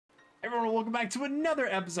Everyone, welcome back to another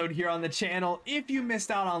episode here on the channel. If you missed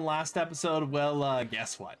out on last episode, well,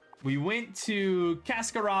 guess what? We went to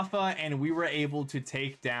Cascarafa and we were able to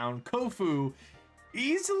take down Kofu,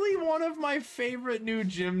 easily one of my favorite new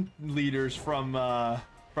gym leaders from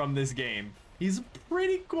this game. He's a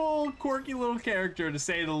pretty cool, quirky little character to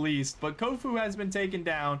say the least, but Kofu has been taken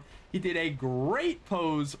down. He did a great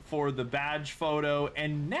pose for the badge photo,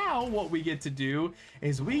 and now what we get to do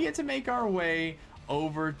is we get to make our way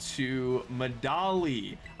over to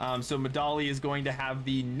Medali. So Medali is going to have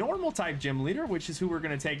the normal type gym leader, which is who we're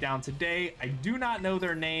going to take down today. I do not know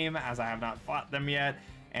their name as I have not fought them yet,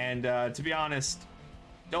 and to be honest,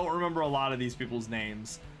 don't remember a lot of these people's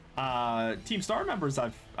names. Team Star members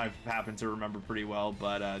I've happened to remember pretty well,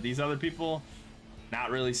 but these other people, not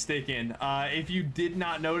really sticking. If you did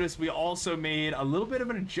not notice, we also made a little bit of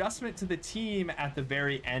an adjustment to the team at the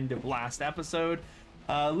very end of last episode.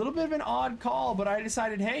 A little bit of an odd call, but I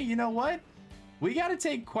decided, hey, you know what? We got to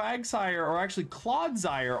take Quagsire, or actually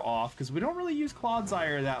Clodsire, off, because we don't really use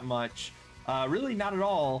Clodsire that much. Really not at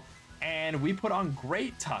all. And we put on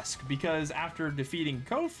Great Tusk, because after defeating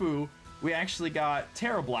Kofu, we actually got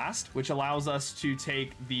Terra Blast, which allows us to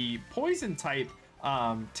take the poison type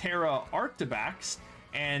Terra Arctibax,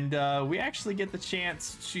 and we actually get the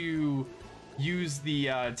chance to use the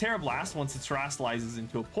Terra Blast once it terastallizes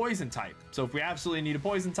into a poison type. So if we absolutely need a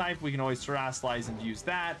poison type, we can always terastallize and use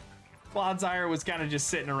that. Clodsire was kind of just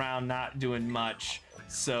sitting around not doing much.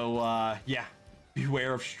 So yeah,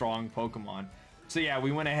 beware of strong Pokemon. So yeah,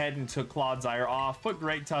 we went ahead and took Clodsire off, put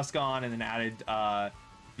Great Tusk on, and then added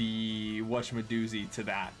the Whatchamadoozy to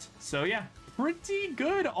that. So yeah, pretty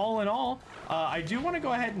good all in all. I do want to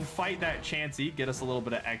go ahead and fight that Chansey, get us a little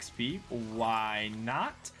bit of XP. Why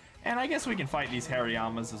not? And I guess we can fight these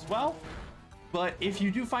Harayamas as well. But if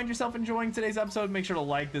you do find yourself enjoying today's episode, make sure to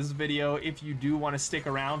like this video. If you do want to stick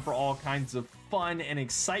around for all kinds of fun and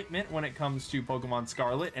excitement when it comes to Pokemon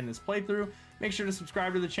Scarlet and this playthrough, make sure to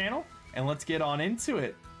subscribe to the channel, and let's get on into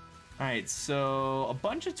it. All right, so a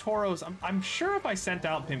bunch of Tauros. I'm sure if I sent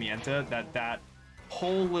out Pimienta, that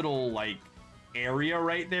whole little like area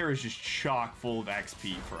right there is just chock full of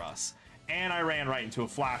XP for us. And I ran right into a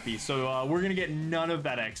Flappy, so we're gonna get none of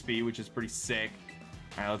that XP, which is pretty sick.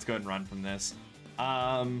 All right, let's go ahead and run from this.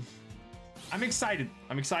 I'm excited.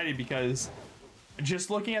 I'm excited because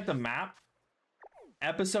just looking at the map,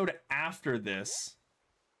 episode after this,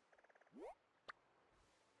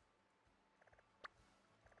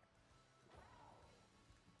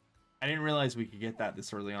 I didn't realize we could get that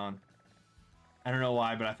this early on. I don't know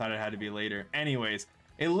why, but I thought it had to be later. Anyways,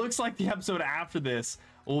 it looks like the episode after this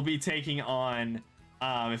will be taking on,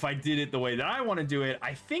 if I did it the way that I want to do it,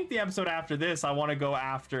 I think the episode after this, I want to go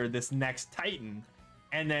after this next Titan.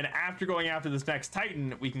 And then after going after this next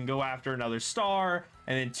Titan, we can go after another star,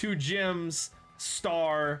 and then 2 gyms,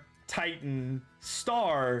 star, Titan,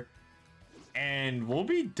 star, and we'll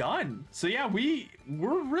be done. So yeah, we're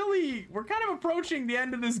kind of approaching the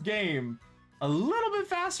end of this game a little bit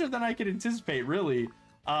faster than I could anticipate, really.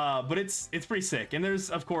 But it's pretty sick, and there's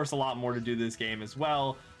of course a lot more to do this game as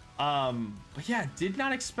well. But yeah, did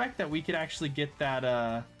not expect that we could actually get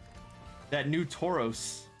that that new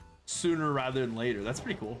Tauros sooner rather than later. That's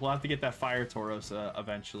pretty cool. We'll have to get that fire Tauros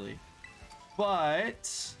eventually. But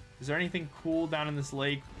is there anything cool down in this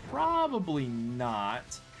lake? Probably not.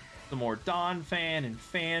 Some more Donphan and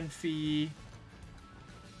Fanfy.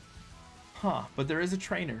 Huh, but there is a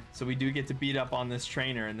trainer, so we do get to beat up on this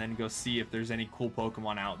trainer and then go see if there's any cool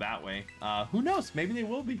Pokemon out that way. Who knows? Maybe they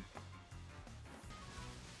will be.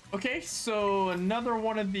 Okay, so another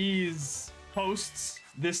one of these posts,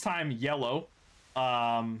 this time yellow.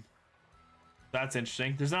 That's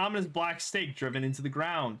interesting. There's an ominous black stake driven into the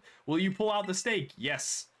ground. Will you pull out the stake?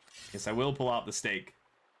 Yes. Yes, I will pull out the stake.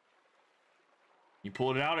 You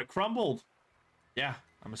pulled it out, it crumbled. Yeah.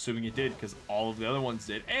 I'm assuming it did because all of the other ones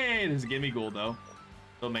did. Hey, there's a Gimmighoul though.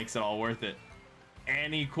 So it makes it all worth it.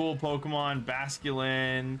 Any cool Pokemon?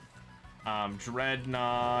 Basculin,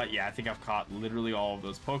 Dreadnought. Yeah, I think I've caught literally all of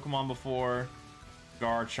those Pokemon before.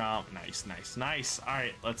 Garchomp. Nice, nice, nice. All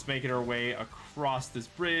right, let's make it our way across this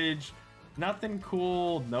bridge. Nothing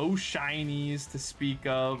cool. No shinies to speak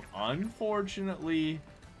of, unfortunately.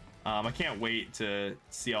 I can't wait to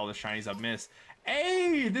see all the shinies I've missed.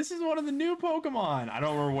 Hey, this is one of the new Pokemon. I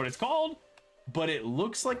don't remember what it's called, but it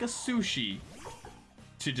looks like a sushi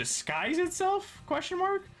to disguise itself, question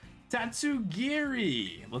mark?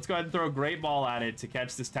 Tatsugiri. Let's go ahead and throw a Great Ball at it to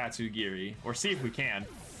catch this Tatsugiri, or see if we can.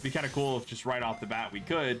 It'd be kind of cool if just right off the bat we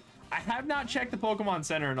could. I have not checked the Pokemon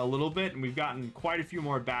Center in a little bit, and we've gotten quite a few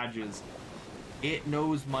more badges. It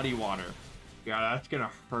knows Muddy Water. Yeah, that's gonna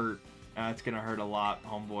hurt. It's gonna hurt a lot,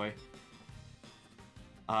 homeboy.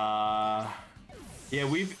 Yeah,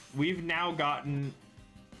 we've now gotten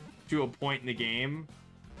to a point in the game.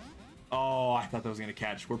 Oh, I thought that was gonna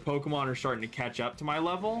catch. Where Pokemon are starting to catch up to my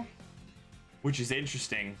level, which is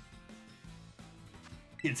interesting,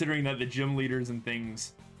 considering that the gym leaders and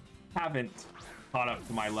things haven't caught up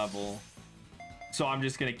to my level. So I'm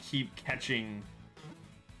just gonna keep catching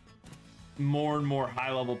more and more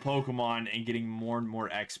high-level Pokemon and getting more and more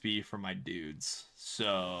XP for my dudes.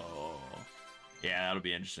 So yeah, that'll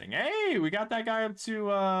be interesting. Hey, we got that guy up to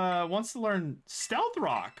wants to learn Stealth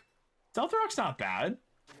Rock. Stealth Rock's not bad.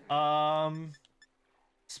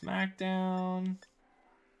 Smackdown,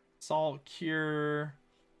 Salt Cure.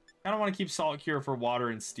 I don't want to keep Salt Cure for water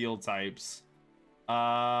and steel types. We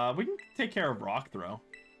can take care of Rock Throw.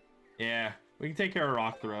 Yeah, we can take care of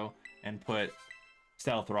Rock Throw and put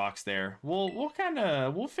Stealth Rocks there. We'll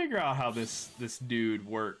figure out how this dude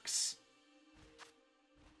works.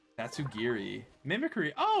 Tatsugiri,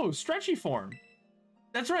 Mimicry. Oh, stretchy form.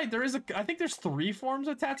 That's right. There is I think there's 3 forms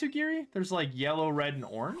of Tatsugiri. There's like yellow, red, and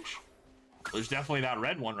orange. There's definitely that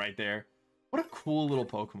red one right there. What a cool little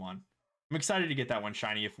Pokemon. I'm excited to get that one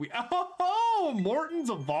shiny if we... Oh, Morton's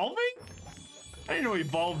evolving? I didn't know he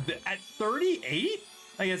evolved at 38?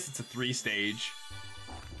 I guess it's a 3-stage.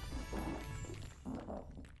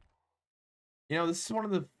 You know, this is one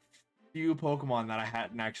of the few Pokemon that I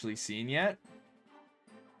hadn't actually seen yet.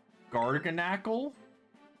 Garganacl.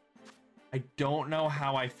 I don't know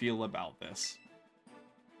how I feel about this.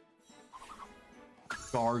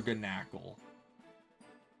 Garganacl.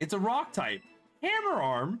 It's a rock type. Hammer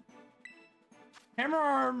Arm. Hammer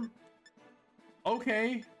Arm.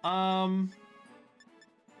 Okay. Yeah,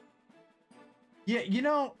 you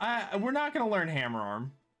know, we're not gonna learn Hammer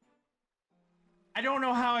Arm. I don't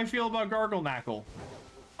know how I feel about Garganacl.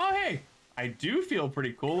 Oh, hey. I do feel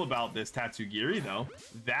pretty cool about this Tatsugiri, though.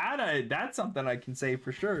 That's something I can say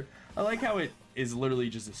for sure. I like how it is literally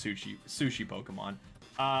just a sushi Pokemon.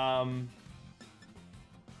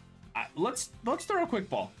 Let's throw a quick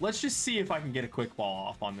ball. Let's just see if I can get a quick ball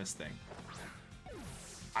off on this thing.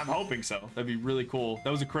 I'm hoping so. That'd be really cool. That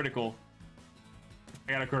was a critical.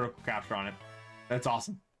 I got a critical capture on it. That's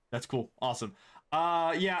awesome. That's cool. Awesome.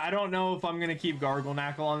 Yeah, I don't know if I'm gonna keep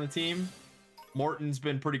Garganacl on the team. Morton's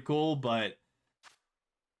been pretty cool, but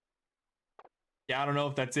yeah, I don't know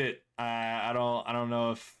if that's it. I don't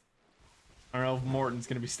know if Morton's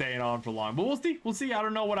gonna be staying on for long, but we'll see. We'll see. I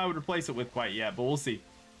don't know what I would replace it with quite yet, but we'll see.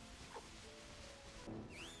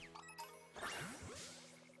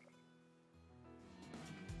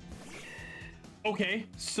 Okay,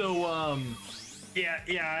 so yeah,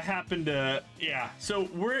 I happened to, so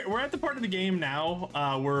we're at the part of the game now.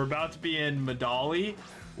 We're about to be in Medali,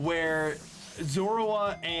 where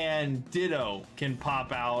Zorua and Ditto can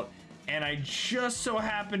pop out, and I just so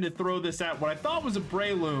happened to throw this at what I thought was a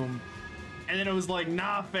Breloom, and then it was like,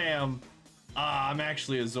 nah fam, I'm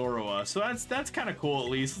actually a Zorua. So that's kind of cool. At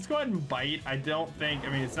least let's go ahead and bite. I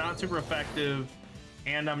mean, it's not super effective,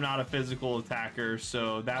 and I'm not a physical attacker,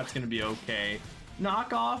 so that's gonna be okay.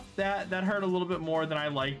 Knockoff, that hurt a little bit more than I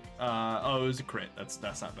like. Oh, it was a crit. That's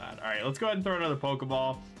not bad. All right, let's go ahead and throw another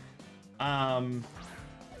Pokeball.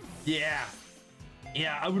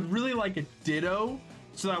 Yeah, I would really like a Ditto,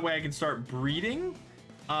 so that way I can start breeding.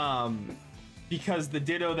 Because the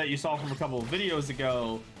Ditto that you saw from a couple of videos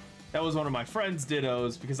ago, that was one of my friend's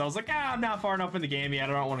Dittos, because I was like, I'm not far enough in the game yet.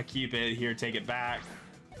 I don't want to keep it here, take it back.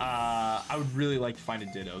 I would really like to find a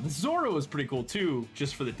Ditto. The Zoro is pretty cool too,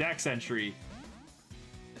 just for the Dex entry.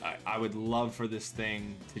 I would love for this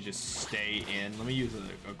thing to just stay in. Let me use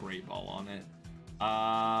a Great Ball on it.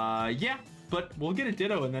 Yeah, but we'll get a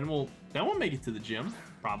Ditto, and then we'll make it to the gym,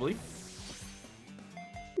 probably.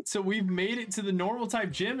 So we've made it to the normal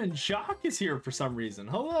type gym, and Jock is here for some reason.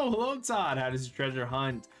 Hello, Todd. How does your treasure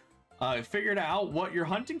hunt? Figured out what you're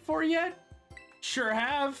hunting for yet? Sure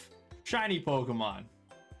have. Shiny Pokemon.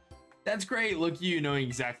 That's great. Look, you knowing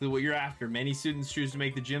exactly what you're after. Many students choose to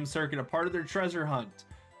make the gym circuit a part of their treasure hunt.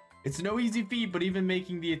 It's no easy feat, but even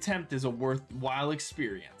making the attempt is a worthwhile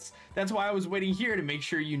experience. That's why I was waiting here to make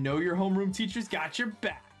sure you know your homeroom teachers got your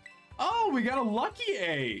back. Oh, we got a lucky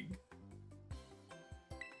egg.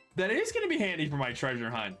 That is going to be handy for my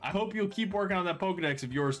treasure hunt. I hope you'll keep working on that Pokedex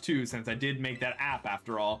of yours too, since I did make that app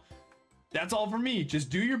after all. That's all for me.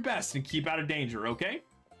 Just do your best and keep out of danger, okay?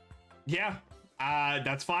 Yeah,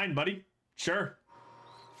 that's fine, buddy. Sure.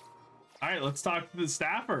 All right, let's talk to the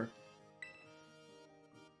staffer.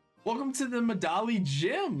 Welcome to the Medali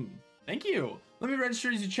Gym. Thank you. Let me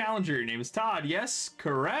register as your challenger. Your name is Todd. Yes,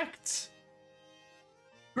 correct.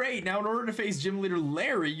 Great. Now, in order to face gym leader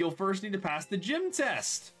Larry, you'll first need to pass the gym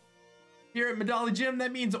test. Here at Medali Gym,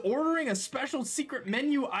 that means ordering a special secret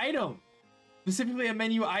menu item. Specifically a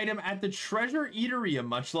menu item at the Treasure Eatery, a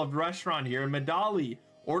much-loved restaurant here in Medali.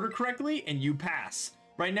 Order correctly and you pass.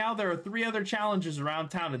 Right now, there are 3 other challengers around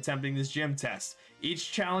town attempting this gym test.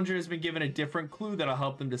 Each challenger has been given a different clue that'll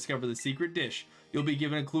help them discover the secret dish. You'll be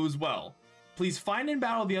given a clue as well. Please find and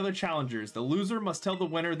battle the other challengers. The loser must tell the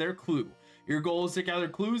winner their clue. Your goal is to gather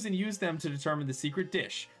clues and use them to determine the secret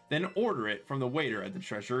dish. Then order it from the waiter at the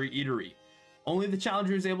Treasure Eatery. Only the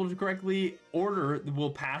challenger who's able to correctly order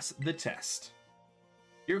will pass the test.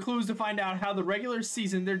 Your clue is to find out how the regulars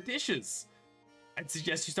season their dishes. I'd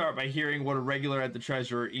suggest you start by hearing what a regular at the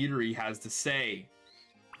Treasure Eatery has to say.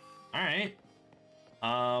 All right.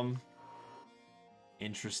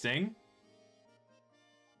 Interesting.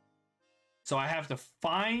 So I have to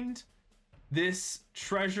find this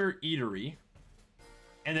Treasure Eatery,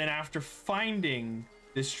 and then after finding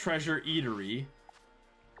this Treasure Eatery,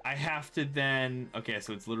 I have to then, okay,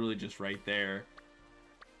 so it's literally just right there.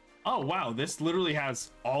 Oh, wow, this literally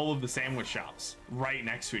has all of the sandwich shops right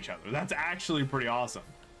next to each other. That's actually pretty awesome.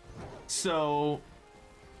 So,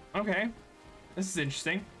 okay, this is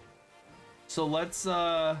interesting. So let's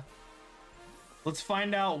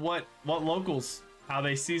find out what locals, how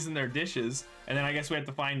they season their dishes, and then I guess we have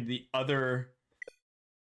to find the other.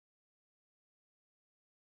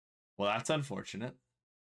 Well, that's unfortunate.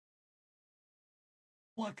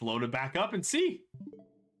 Let's load it back up and see.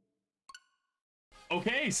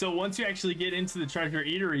 Okay, so once you actually get into the Treasure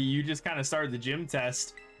Eatery, you just kind of started the gym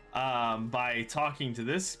test by talking to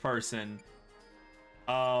this person.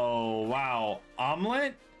 Oh, wow.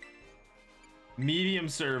 Omelet? Medium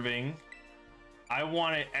serving. I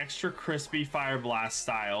want it extra crispy Fire Blast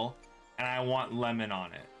style, and I want lemon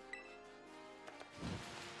on it.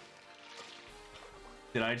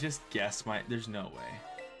 Did I just guess my... There's no way.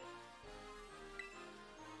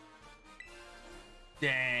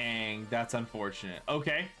 Dang, that's unfortunate.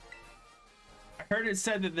 Okay. I heard it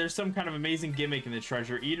said that there's some kind of amazing gimmick in the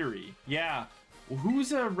Treasure Eatery. Yeah. Well,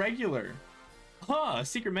 who's a regular? Huh, a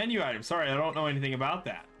secret menu item. Sorry, I don't know anything about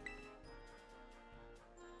that.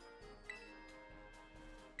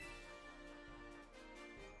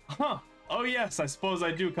 Huh. Oh yes, I suppose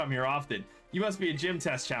I do come here often. You must be a gym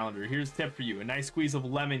test challenger. Here's a tip for you. A nice squeeze of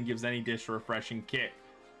lemon gives any dish a refreshing kick.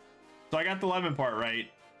 So I got the lemon part right.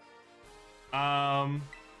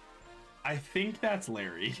 I think that's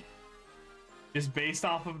Larry. Just based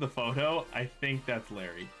off of the photo, I think that's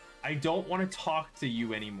Larry. I don't want to talk to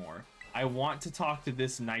you anymore. I want to talk to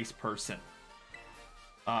this nice person.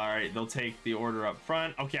 All right, they'll take the order up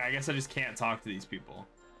front. Okay, I guess I just can't talk to these people.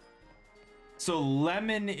 So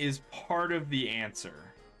lemon is part of the answer.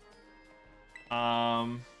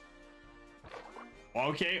 Okay,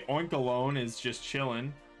 Oink alone is just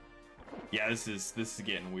chilling. Yeah, this is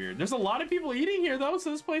getting weird. There's a lot of people eating here though,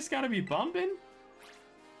 so this place got to be bumping.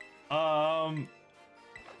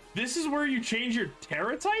 This is where you change your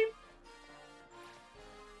Terra type?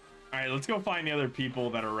 All right, let's go find the other people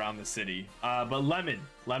that are around the city. But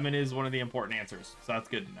lemon is one of the important answers, so that's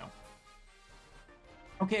good to know.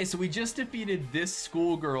 Okay, so we just defeated this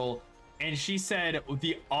schoolgirl, and she said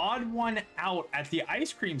the odd one out at the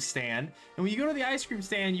ice cream stand. And when you go to the ice cream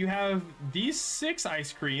stand, you have these 6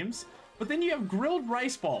 ice creams, but then you have grilled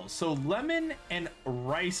rice balls. So lemon and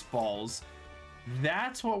rice balls,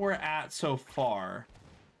 that's what we're at so far.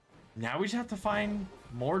 Now we just have to find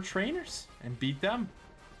more trainers and beat them.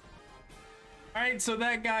 All right, so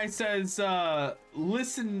that guy says,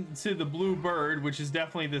 listen to the blue bird, which is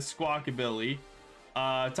definitely the Squawkabilly.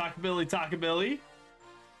 Talkabilly.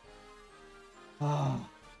 Oh.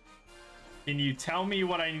 Can you tell me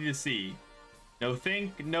what I need to see? No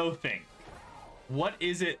think. What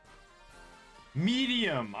is it?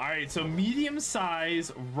 Medium. All right, so medium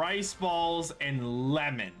size rice balls and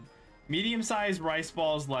lemon. Medium size rice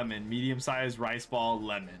balls, lemon. Medium size rice ball,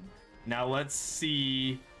 lemon. Now let's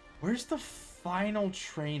see. Where's the final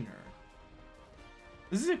trainer?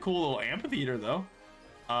 This is a cool little amphitheater though.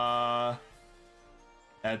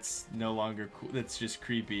 That's no longer cool. That's just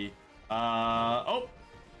creepy. Oh,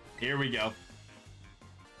 here we go.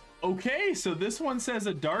 Okay, so this one says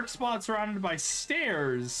a dark spot surrounded by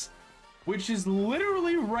stairs, which is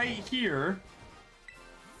literally right here.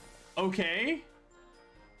 Okay.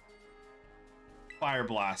 Fire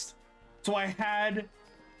blast. So I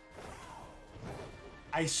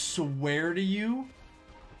swear to you,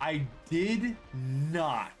 I did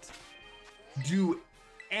not do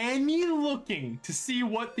any looking to see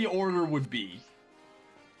what the order would be.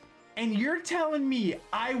 And you're telling me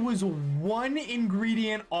I was 1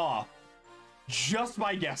 ingredient off just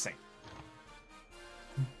by guessing.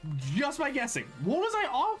 Just by guessing. What was I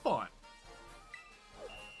off on?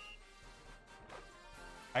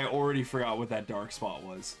 I already forgot what that dark spot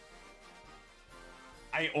was.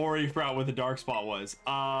 I already forgot what the dark spot was.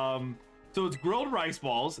 So it's grilled rice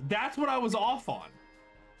balls. That's what I was off on.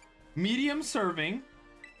 Medium serving.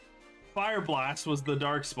 Fire blast was the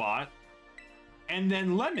dark spot. And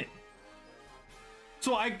then lemon.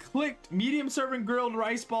 So I clicked medium serving grilled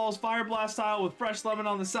rice balls, fire blast style with fresh lemon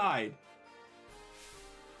on the side.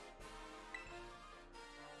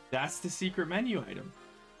 That's the secret menu item.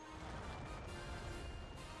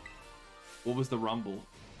 What was the rumble?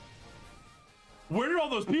 Where did all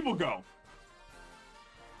those people go?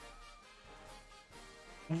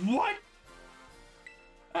 What?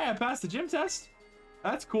 Hey, I passed the gym test.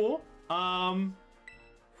 That's cool. I'm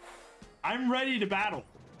ready to battle.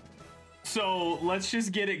 So let's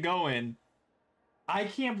just get it going. I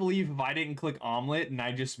can't believe if I didn't click omelet and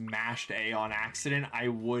I just mashed A on accident, I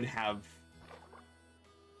would have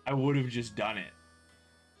just done it.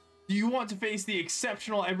 Do you want to face the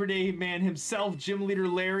exceptional everyday man himself, gym leader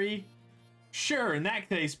Larry? Sure, in that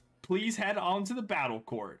case, please head on to the battle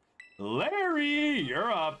court. Larry,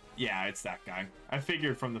 you're up. Yeah, it's that guy. I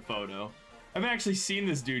figured from the photo. I haven't actually seen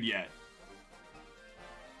this dude yet.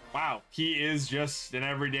 Wow, he is just an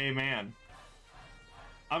everyday man.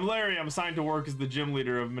 I'm Larry. I'm assigned to work as the gym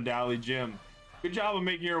leader of Medali Gym. Good job of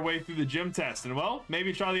making your way through the gym test. And well,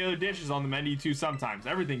 maybe try the other dishes on the menu too sometimes.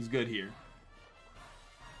 Everything's good here.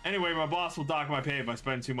 Anyway, my boss will dock my pay if I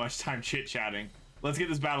spend too much time chit-chatting. Let's get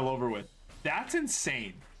this battle over with. That's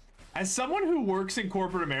insane. As someone who works in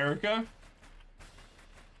corporate America,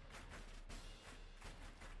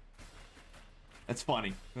 that's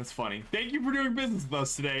funny. That's funny. Thank you for doing business with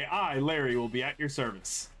us today. I, Larry, will be at your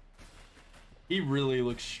service. He really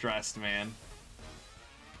looks stressed, man.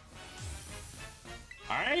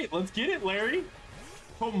 All right, let's get it, Larry.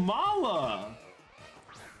 Komala.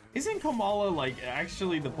 Isn't Komala like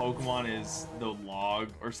actually the Pokemon is the log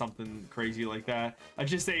or something crazy like that? I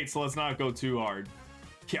just ate, so let's not go too hard.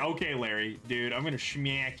 Okay, Larry, dude, I'm gonna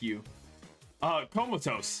smack you.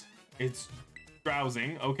 Comatose. It's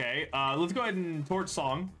drowsing. Okay, let's go ahead and torch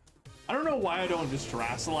song. I don't know why I don't just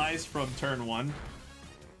terrestrialize from turn 1.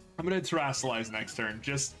 I'm gonna terrestrialize next turn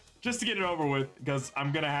just to get it over with, because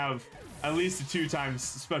I'm gonna have at least a 2 times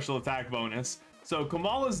special attack bonus. So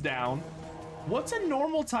Komala's down. What's a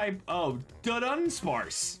normal type of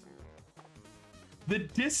Dunsparce? The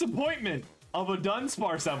disappointment of a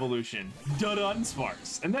Dunsparce evolution.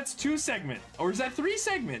 Dunsparce. And that's 2 segment. Or is that 3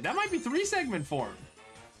 segment? That might be 3 segment form.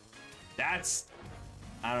 That's,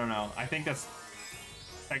 I don't know. I think that's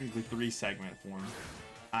technically 3 segment form.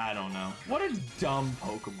 I don't know. What a dumb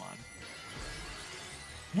Pokemon.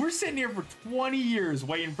 We're sitting here for 20 years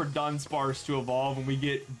waiting for Dunsparce to evolve and we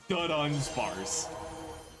get Dunsparce.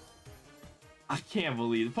 I can't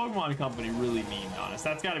believe the Pokemon Company really mean on us.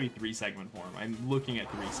 That's got to be 3 segment form. I'm looking at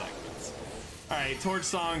 3 segments. All right, Torch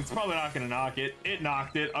Song. It's probably not going to knock it. It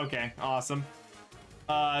knocked it. Okay, awesome.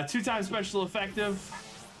 2 times special effective,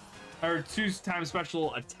 or 2 times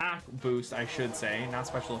special attack boost, I should say, not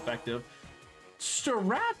special effective.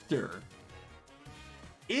 Staraptor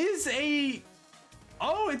is a,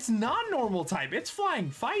 oh, it's non-normal type. It's flying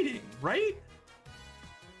fighting, right?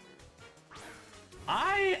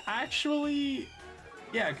 I actually,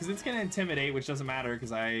 yeah, because it's gonna intimidate, which doesn't matter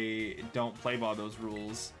because I don't play by those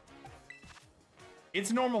rules.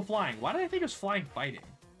 It's normal flying. Why did I think it was flying fighting?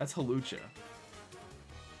 That's Halucha.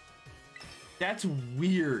 That's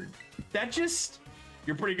weird. That just,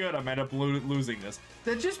 you're pretty good. I'm end up losing this.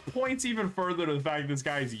 That just points even further to the fact that this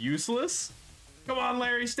guy is useless. Come on,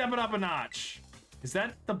 Larry, step it up a notch. Is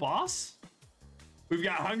that the boss? We've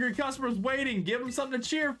got hungry customers waiting. Give them something to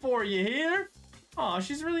cheer for, you hear? Aw,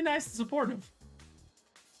 she's really nice and supportive.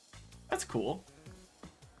 That's cool.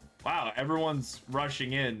 Wow, everyone's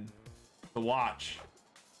rushing in to watch.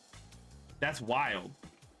 That's wild.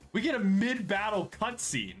 We get a mid-battle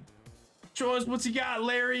cutscene. Show us what you got,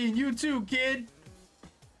 Larry, and you too, kid.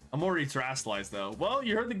 I'm already terrestrialized, though. Well,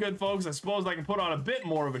 you heard the good folks. I suppose I can put on a bit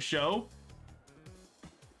more of a show.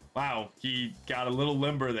 Wow, he got a little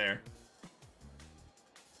limber there.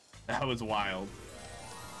 That was wild.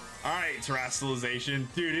 All right, terrestrialization.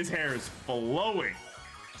 Dude, his hair is flowing.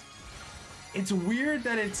 It's weird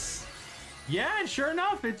that it's, yeah, sure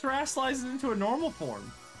enough, it terrestrializes into a normal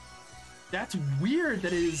form. That's weird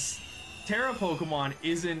that his Terra Pokemon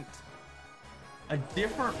isn't a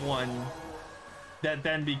different one that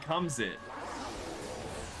then becomes it.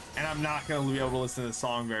 And I'm not gonna be able to listen to the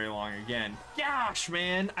song very long again. Gosh,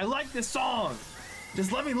 man, I like this song.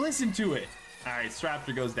 Just let me listen to it. All right,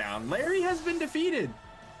 Staraptor goes down. Larry has been defeated,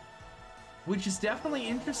 which is definitely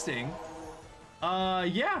interesting.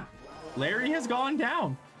 Yeah, Larry has gone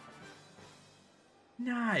down.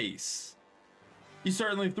 Nice. You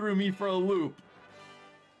certainly threw me for a loop.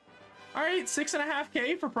 All right,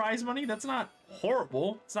 6.5K for prize money. That's not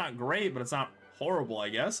horrible. It's not great, but it's not horrible, I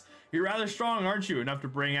guess. You're rather strong, aren't you? Enough to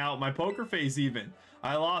bring out my poker face even.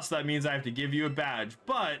 I lost, that means I have to give you a badge,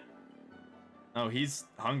 but... Oh, he's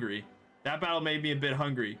hungry. That battle made me a bit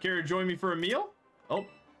hungry. Care to join me for a meal? Oh.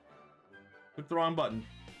 Click the wrong button.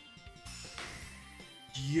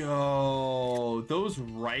 Yo, those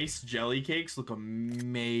rice jelly cakes look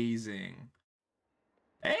amazing.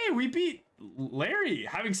 Hey, we beat Larry.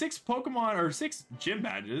 Having 6 Pokemon or 6 gym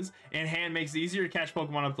badges in hand makes it easier to catch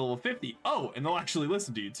Pokemon up to level 50. Oh, and they'll actually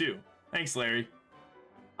listen to you too. Thanks, Larry.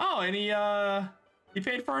 Oh, and he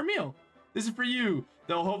paid for our meal. This is for you,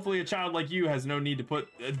 though hopefully a child like you has no need to put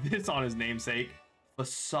this on his namesake.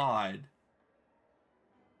 Facade.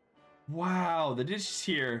 Wow, the dishes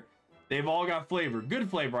here, they've all got flavor. Good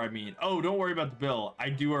flavor, I mean. Oh, don't worry about the bill. I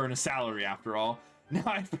do earn a salary after all. Now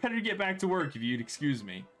I'd better get back to work if you'd excuse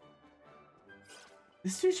me.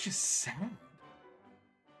 This dude's just sad.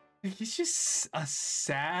 He's just a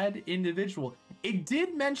sad individual. It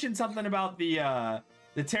did mention something about the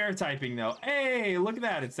terra typing though. Hey, look at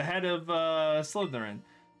that. It's the head of Slytherin.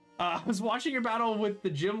 I was watching your battle with the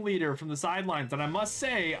gym leader from the sidelines, and I must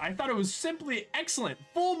say, I thought it was simply excellent.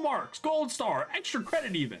 Full marks, gold star, extra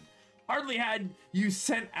credit even. Hardly had you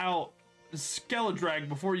sent out Skeledrag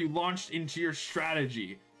before you launched into your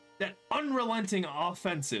strategy. That unrelenting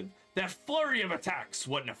offensive, that flurry of attacks,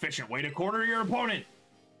 what an efficient way to corner your opponent.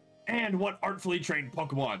 And what artfully trained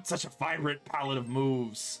Pokemon, such a vibrant palette of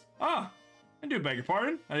moves. Ah, I do beg your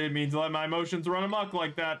pardon. I didn't mean to let my emotions run amok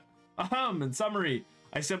like that. In summary,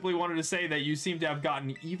 I simply wanted to say that you seem to have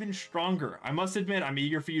gotten even stronger. I must admit, I'm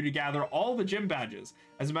eager for you to gather all the gym badges.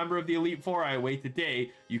 As a member of the Elite Four, I await the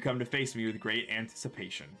day you come to face me with great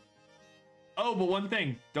anticipation. Oh, but one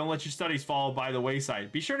thing, don't let your studies fall by the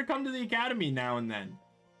wayside. Be sure to come to the academy now and then.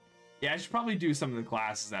 Yeah, I should probably do some of the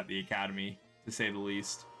classes at the academy, to say the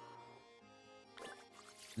least.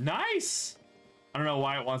 Nice! I don't know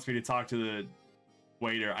why it wants me to talk to the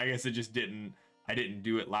waiter. I guess it just didn't. I didn't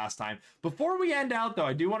do it last time. Before we end out, though,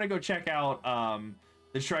 I do want to go check out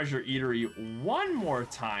the Treasure Eatery one more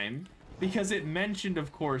time, because it mentioned,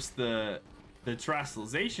 of course, the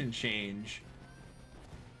terrestrialization change,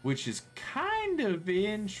 which is kind of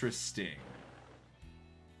interesting.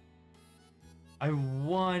 I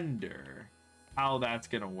wonder how that's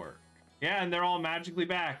gonna work. Yeah, and they're all magically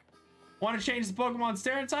back. Want to change the Pokemon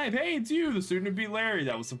stereotype? Hey, it's you, the student who beat Larry.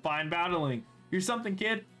 That was some fine battling. Here's something,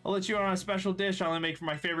 kid. I'll let you on a special dish I only make for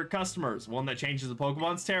my favorite customers. One that changes the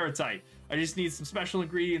Pokemon's Terra type. I just need some special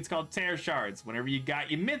ingredients called Terra Shards. Whenever you got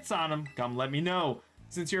your mitts on them, come let me know.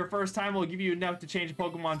 Since you're a first time, we'll give you enough to change a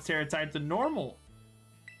Pokemon's Terra type to normal.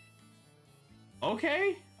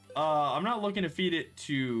 Okay. I'm not looking to feed it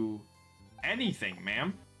to anything,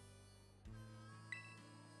 ma'am.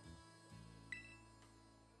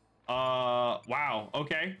 Wow.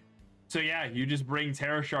 Okay. So yeah, you just bring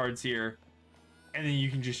Terra Shards here, and then you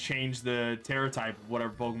can just change the Terra type of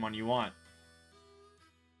whatever Pokemon you want.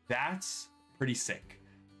 That's pretty sick.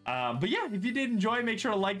 But yeah, if you did enjoy, make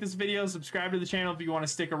sure to like this video, subscribe to the channel if you want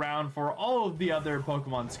to stick around for all of the other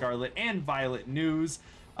Pokemon Scarlet and Violet news.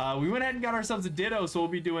 We went ahead and got ourselves a Ditto, so we'll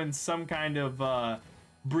be doing some kind of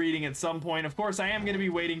breeding at some point. Of course, I am going to be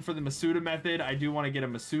waiting for the Masuda method. I do want to get a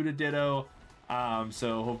Masuda Ditto,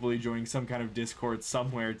 so hopefully joining some kind of Discord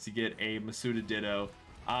somewhere to get a Masuda Ditto.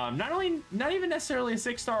 Not even necessarily a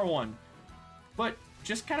 6-star one, but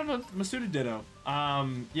just kind of a Masuda Ditto.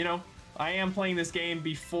 You know, I am playing this game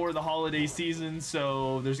before the holiday season,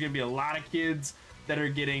 so there's gonna be a lot of kids that are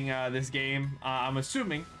getting this game, I'm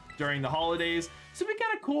assuming, during the holidays. So it'd be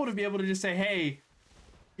kind of cool to be able to just say, hey,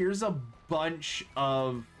 here's a bunch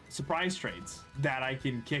of surprise trades that I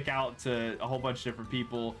can kick out to a whole bunch of different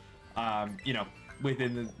people, you know,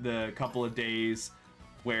 within the couple of days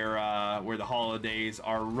where the holidays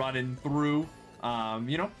are running through.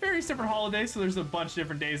 You know, various different holidays, so there's a bunch of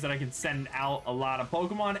different days that I can send out a lot of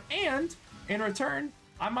Pokemon, and in return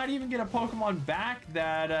I might even get a Pokemon back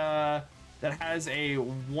that that has a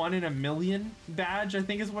 1 in a million badge, I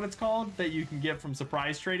think is what it's called, that you can get from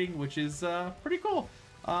surprise trading, which is pretty cool.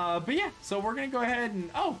 But yeah, so we're gonna go ahead and,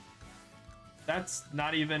 oh, that's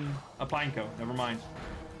not even a Pineco, never mind,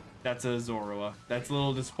 that's a Zorua. That's a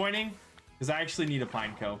little disappointing because I actually need a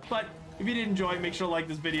Pineco. But if you did enjoy, make sure to like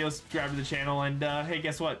this video, subscribe to the channel, and hey,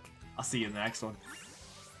 guess what? I'll see you in the next one.